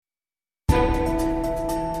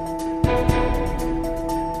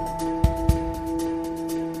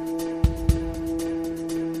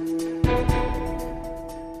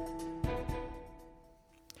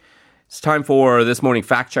time for This Morning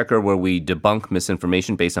Fact Checker, where we debunk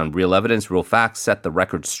misinformation based on real evidence, real facts, set the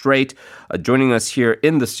record straight. Joining us here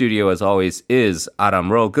in the studio, as always, is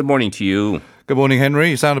Aram Ro. Good morning to you. Good morning,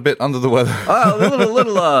 Henry. You sound a bit under the weather. A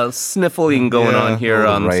little sniffling going on here,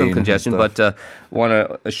 some congestion, but want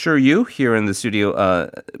to assure you here in the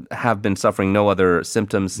studio have been suffering no other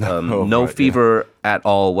symptoms, no fever at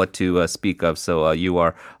all what to speak of, so you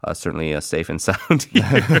are certainly safe and sound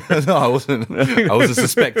here. No, I wasn't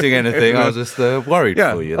suspecting anything. I was just worried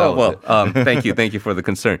for you. Thank you for the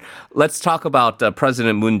concern. Let's talk about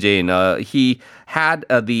President Moon Jae-in. He had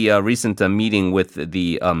the recent meeting with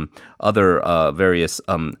the other various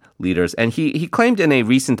leaders, and he claimed in a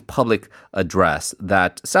recent public address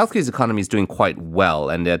that South Korea's economy is doing quite well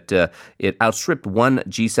and that it outstripped one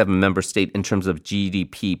G7 member state in terms of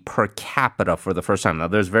GDP per capita for the first time. Now,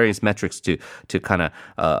 there's various metrics to kind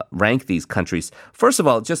of rank these countries. First of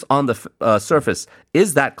all, just on the surface,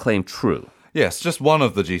 is that claim true? Yes, just one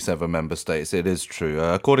of the G7 member states, it is true.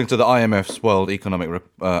 According to the IMF's World Economic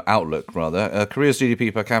Outlook, Korea's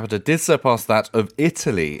GDP per capita did surpass that of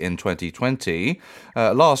Italy in 2020.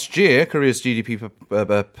 Last year, Korea's GDP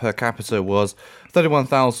per capita was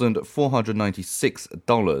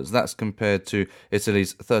 $31,496. That's compared to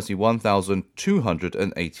Italy's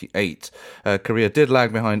 $31,288. Korea did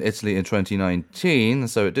lag behind Italy in 2019,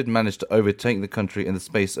 so it did manage to overtake the country in the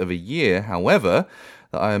space of a year. However,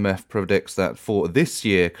 the IMF predicts that for this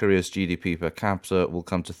year, Korea's GDP per capita will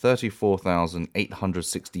come to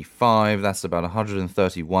 $34,865. That's about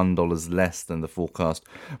 $131 less than the forecast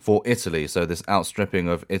for Italy. So this outstripping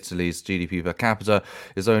of Italy's GDP per capita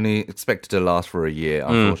is only expected to last for a year,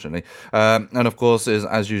 unfortunately. And of course,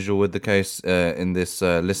 as usual with the case in this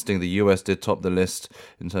listing, the US did top the list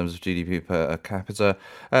in terms of GDP per capita.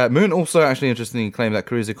 Moon also actually interestingly claimed that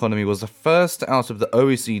Korea's economy was the first out of the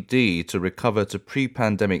OECD to recover to pre-pandemic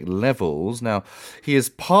levels. Now, he is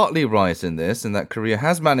partly right in this, in that Korea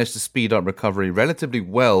has managed to speed up recovery relatively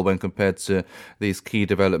well when compared to these key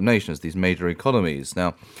developed nations, these major economies.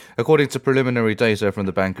 Now, according to preliminary data from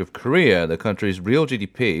the Bank of Korea, the country's real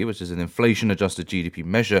GDP, which is an inflation-adjusted GDP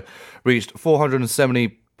measure, reached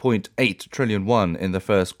 470.8 trillion won in the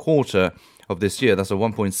first quarter of this year. That's a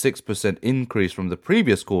 1.6% increase from the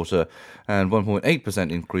previous quarter and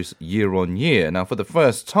 1.8% increase year on year. Now, for the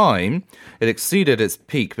first time, it exceeded its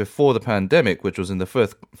peak before the pandemic, which was in the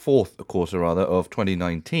fourth quarter of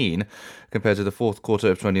 2019. Compared to the fourth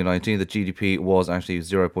quarter of 2019, the GDP was actually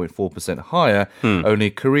 0.4% higher. Only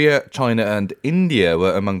Korea, China, and India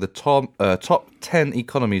were among the top 10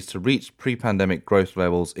 economies to reach pre-pandemic growth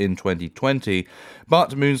levels in 2020.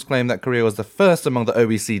 But Moon's claim that Korea was the first among the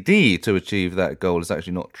OECD to achieve that goal is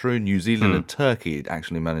actually not true. New Zealand and Turkey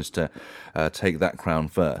actually managed to take that crown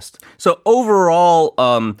first. So overall,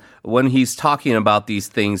 when he's talking about these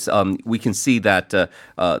things, we can see that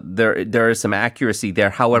there is some accuracy there.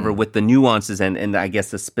 However, with the nuances and I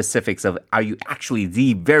guess the specifics of are you actually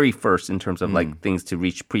the very first in terms of like things to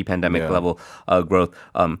reach pre-pandemic level growth,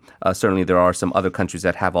 certainly there are some other countries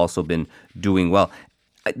that have also been doing well.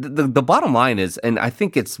 The bottom line is, and I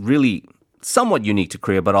think it's really somewhat unique to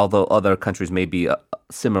Korea, but although other countries may be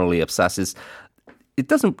similarly obsessed, is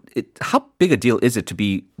how big a deal is it to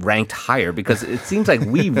be ranked higher? Because it seems like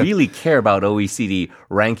we really care about OECD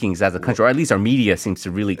rankings as a country, or at least our media seems to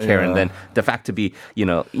really care. And then the fact to be,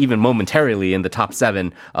 even momentarily in the top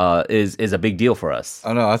 7 is a big deal for us.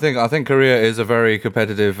 I know. I think Korea is a very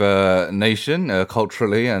competitive nation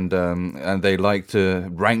culturally, and they like to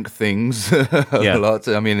rank things a lot.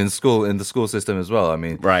 I mean, in the school system as well. I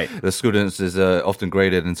mean, right. The students is often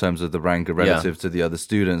graded in terms of the rank relative to the other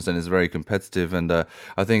students, and it's very competitive. And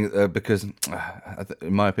I think because,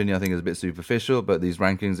 in my opinion, I think it's a bit superficial, but these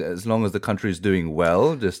rankings, as long as the country is doing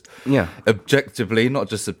well, just objectively, not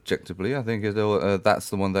just subjectively, I think that's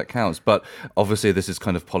the one that counts. But obviously, this is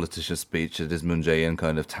kind of politician speech. It is Moon Jae-in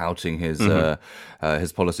kind of touting his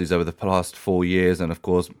policies over the past 4 years, and of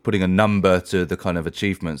course, putting a number to the kind of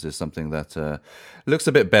achievements is something that looks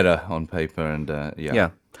a bit better on paper. And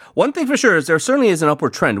One thing for sure is there certainly is an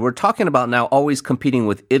upward trend. We're talking about now always competing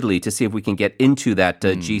with Italy to see if we can get into that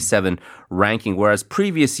G7 ranking, whereas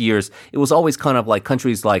previous years, it was always kind of like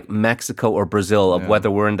countries like Mexico or Brazil of whether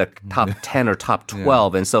we're in the top 10 or top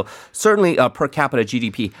 12. And so certainly per capita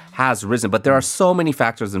GDP has risen, but there are so many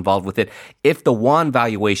factors involved with it. If the won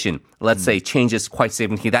valuation, let's say, changes quite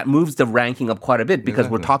significantly, that moves the ranking up quite a bit because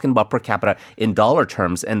we're talking about per capita in dollar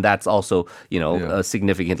terms, and that's also,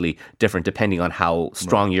 significantly different depending on how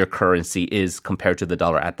strong strong your currency is compared to the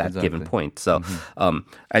dollar at that given point. So,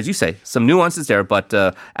 as you say, some nuances there, but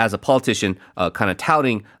as a politician, kind of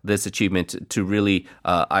touting this achievement to really,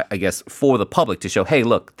 I guess, for the public to show, hey,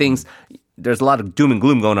 look, there's a lot of doom and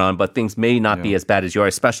gloom going on, but things may not be as bad as you are,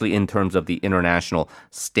 especially in terms of the international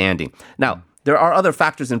standing. Now, there are other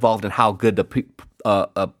factors involved in how good the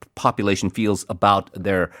population feels about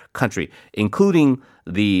their country, including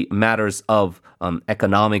the matters of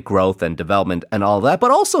economic growth and development and all that, but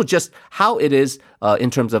also just how it is in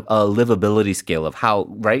terms of a livability scale of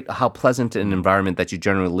how pleasant an environment that you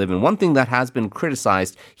generally live in. One thing that has been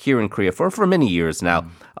criticized here in Korea for many years now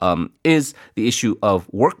is the issue of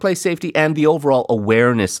workplace safety and the overall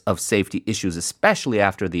awareness of safety issues, especially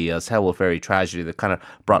after the Sewol ferry tragedy that kind of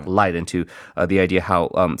brought light into the idea how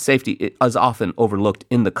safety is often overlooked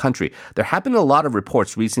in the country. There have been a lot of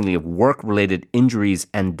reports recently of work-related injuries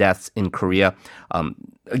and deaths in Korea.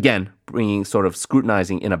 Again,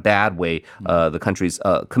 scrutinizing in a bad way the country's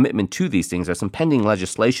commitment to these things. There's some pending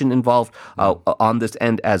legislation involved on this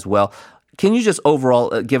end as well. Can you just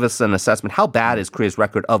overall give us an assessment? How bad is Korea's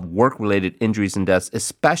record of work-related injuries and deaths,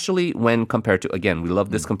 especially when compared to, again, we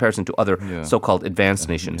love this comparison to other so-called advanced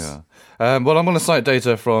nations? Well, I'm going to cite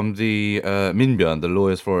data from the Minbyeon, the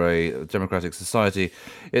Lawyers for a Democratic Society.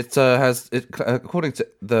 According to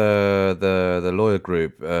the lawyer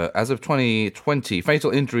group, as of 2020,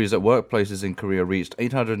 fatal injuries at workplaces in Korea reached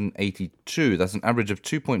 882. That's an average of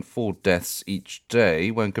 2.4 deaths each day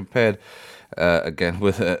when compared again,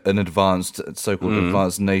 with an advanced, so-called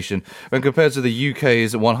advanced nation. When compared to the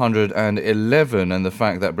UK's 111 and the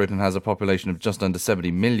fact that Britain has a population of just under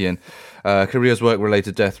 70 million, Korea's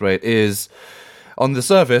work-related death rate is, on the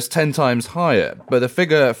surface, 10 times higher. But the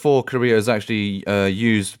figure for Korea is actually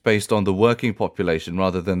used based on the working population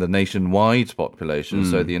rather than the nationwide population.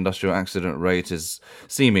 So the industrial accident rate is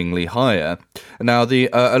seemingly higher. Now,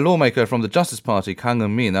 a lawmaker from the Justice Party, Kang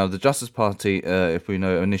Eun-mi, now the Justice Party, if we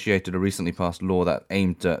know, initiated a recently passed law that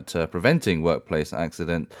aimed at preventing workplace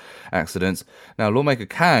accidents. Now, lawmaker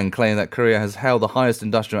Kang claimed that Korea has held the highest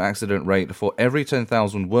industrial accident rate for every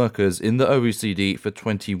 10,000 workers in the OECD for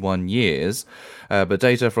 21 years. But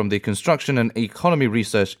data from the Construction and Economy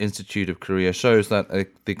Research Institute of Korea shows that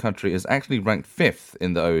the country is actually ranked 5th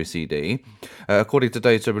in the OECD. According to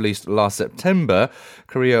data released last September,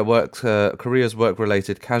 Korea's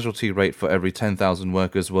work-related casualty rate for every 10,000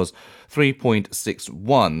 workers was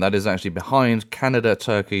 3.61. That is actually behind Canada,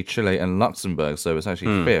 Turkey, Chile, and Luxembourg. So it's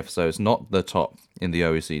actually 5th. So it's not the top in the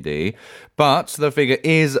OECD. But the figure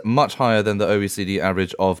is much higher than the OECD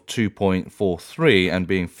average of 2.43, and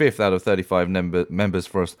being 5th out of 35 members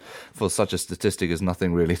for such a statistic is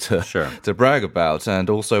nothing really to brag about. And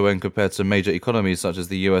also when compared to major economies such as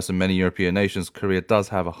the US and many European nations, Korea does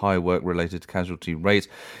have a high work-related casualty rate,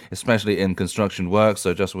 especially in construction work.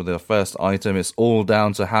 So just with the first item, it's all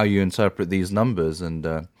down to how you interpret these numbers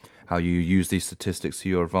and how you use these statistics to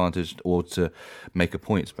your advantage or to make a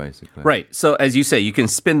point, basically. Right. So as you say, you can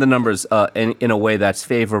spin the numbers in a way that's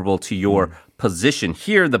favorable to your position.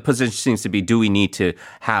 Here, the position seems to be, do we need to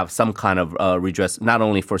have some kind of redress, not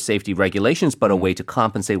only for safety regulations, but a way to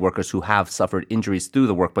compensate workers who have suffered injuries through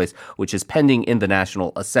the workplace, which is pending in the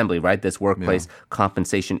National Assembly, right? This Workplace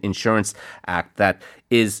Compensation Insurance Act that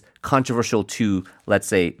is controversial to, let's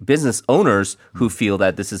say, business owners who feel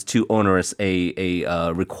that this is too onerous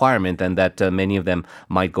a requirement and that many of them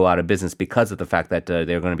might go out of business because of the fact that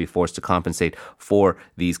they're going to be forced to compensate for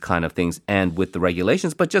these kind of things and with the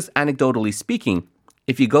regulations. But just anecdotally speaking,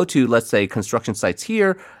 if you go to, let's say, construction sites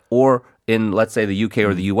here or in, let's say, the UK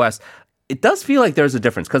or the US, it does feel like there's a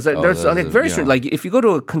difference because there's very strange. Like if you go to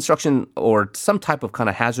a construction or some type of kind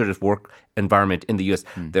of hazardous work environment in the U.S.,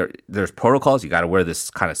 there's protocols. You got to wear this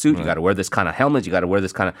kind of suit. You got to wear this kind of helmet. You got to wear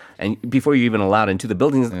this kind of, and before you're even allowed into the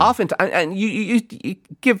buildings, often, and you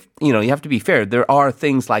give, you have to be fair. There are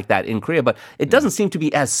things like that in Korea, but it doesn't seem to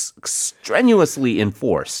be as strenuously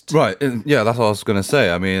enforced. Right. Yeah, that's what I was going to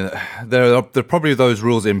say. I mean, there are probably those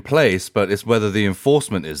rules in place, but it's whether the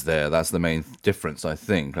enforcement is there. That's the main difference, I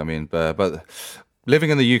think. I mean, but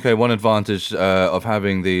living in the UK, one advantage of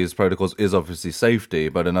having these protocols is obviously safety,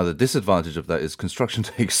 but another disadvantage of that is construction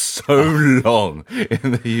takes so long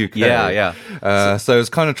in the UK. Yeah. So it's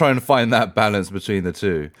kind of trying to find that balance between the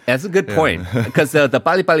two. That's a good point, because the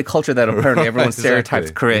pali culture that apparently everyone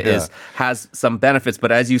stereotypes Korea has some benefits,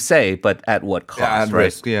 but as you say, but at what cost? At right?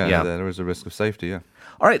 risk, there is a risk of safety,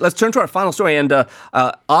 All right, let's turn to our final story. And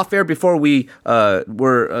off air, before we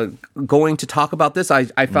were going to talk about this,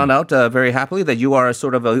 I found out very happily that you are a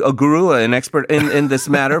sort of a guru, an expert in this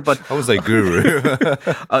matter. But I was a guru.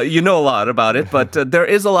 You know a lot about it, but there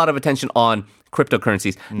is a lot of attention on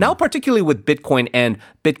cryptocurrencies. Now, particularly with Bitcoin and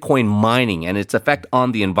Bitcoin mining and its effect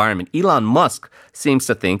on the environment, Elon Musk seems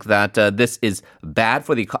to think that this is bad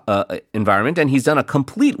for the environment, and he's done a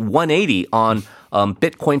complete 180 on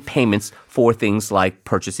Bitcoin payments for things like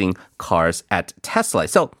purchasing cars at Tesla.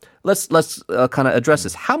 So let's kind of address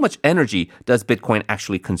this. How much energy does Bitcoin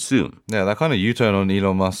actually consume? Yeah, that kind of U-turn on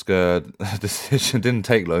Elon Musk decision didn't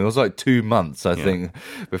take long. It was like 2 months, I think,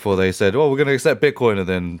 before they said, "Oh, we're going to accept Bitcoin," and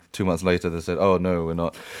then 2 months later they said, "Oh no, we're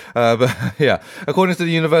not." But yeah, according to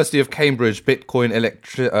the University of Cambridge Bitcoin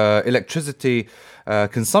electricity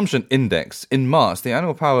consumption index, in March, the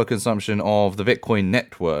annual power consumption of the Bitcoin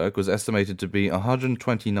network was estimated to be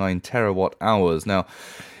 129 terawatt hours. Now,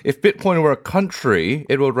 if Bitcoin were a country,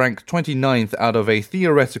 it would rank 29th out of a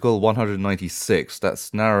theoretical 196.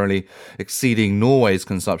 That's narrowly exceeding Norway's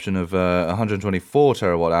consumption of 124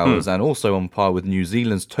 terawatt hours and also on par with New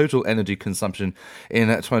Zealand's total energy consumption in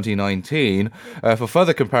 2019. For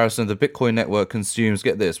further comparison, the Bitcoin network consumes,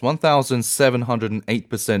 get this,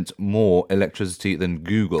 1,708% more electricity than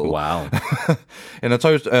Google. Wow. In a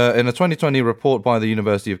 2020 report by the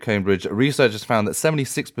University of Cambridge, researchers found that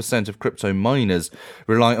 76% of crypto miners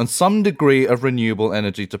rely on some degree of renewable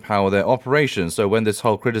energy to power their operations. So when this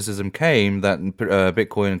whole criticism came that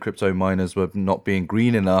Bitcoin and crypto miners were not being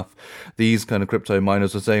green enough, these kind of crypto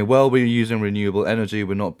miners were saying, well, we're using renewable energy,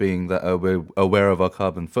 we're not being that we're aware of our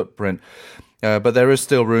carbon footprint. But there is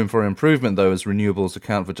still room for improvement, though, as renewables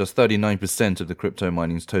account for just 39% of the crypto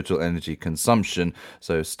mining's total energy consumption,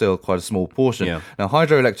 so still quite a small portion. Yeah. Now,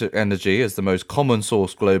 hydroelectric energy is the most common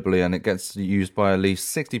source globally, and it gets used by at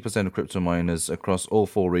least 60% of crypto miners across all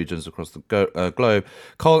 4 regions across the globe.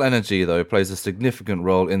 Coal energy, though, plays a significant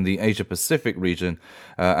role in the Asia-Pacific region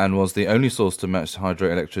and was the only source to match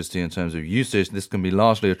hydroelectricity in terms of usage. This can be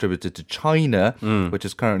largely attributed to China, which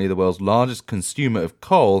is currently the world's largest consumer of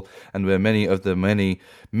coal, and where many of the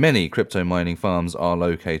many crypto mining farms are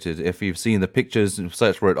located. If you've seen the pictures and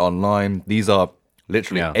search for it online, these are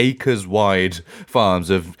literally acres wide farms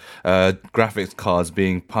of graphics cards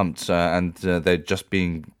being pumped and they're just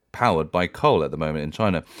being powered by coal at the moment in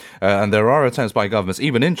China. And there are attempts by governments,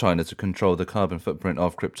 even in China, to control the carbon footprint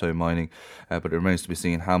of crypto mining, but it remains to be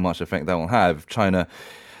seen how much effect that will have. China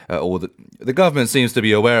or the government seems to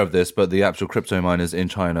be aware of this, but the actual crypto miners in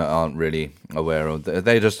China aren't really aware of it.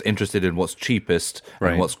 They're just interested in what's cheapest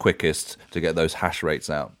and what's quickest to get those hash rates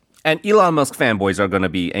out. And Elon Musk fanboys are going to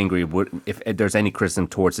be angry if there's any criticism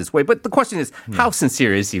towards his way. But the question is, how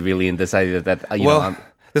sincere is he really in this idea that, you know...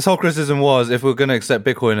 This whole criticism was, if we're going to accept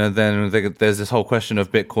Bitcoin, and then there's this whole question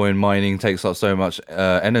of Bitcoin mining takes up so much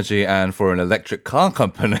energy, and for an electric car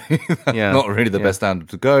company, not really the best standard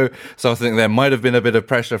to go. So I think there might have been a bit of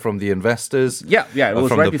pressure from the investors. Yeah, it was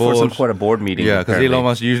right before some sort of board meeting. Yeah, because Elon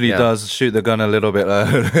Musk usually does shoot the gun a little bit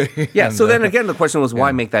early. Yeah, so then again, the question was,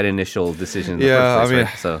 why make that initial decision in the first place,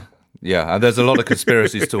 right? So... Yeah, and there's a lot of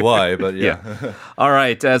conspiracies to why, but All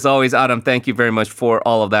right, as always, Adam, thank you very much for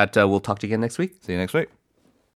all of that. We'll talk to you again next week. See you next week.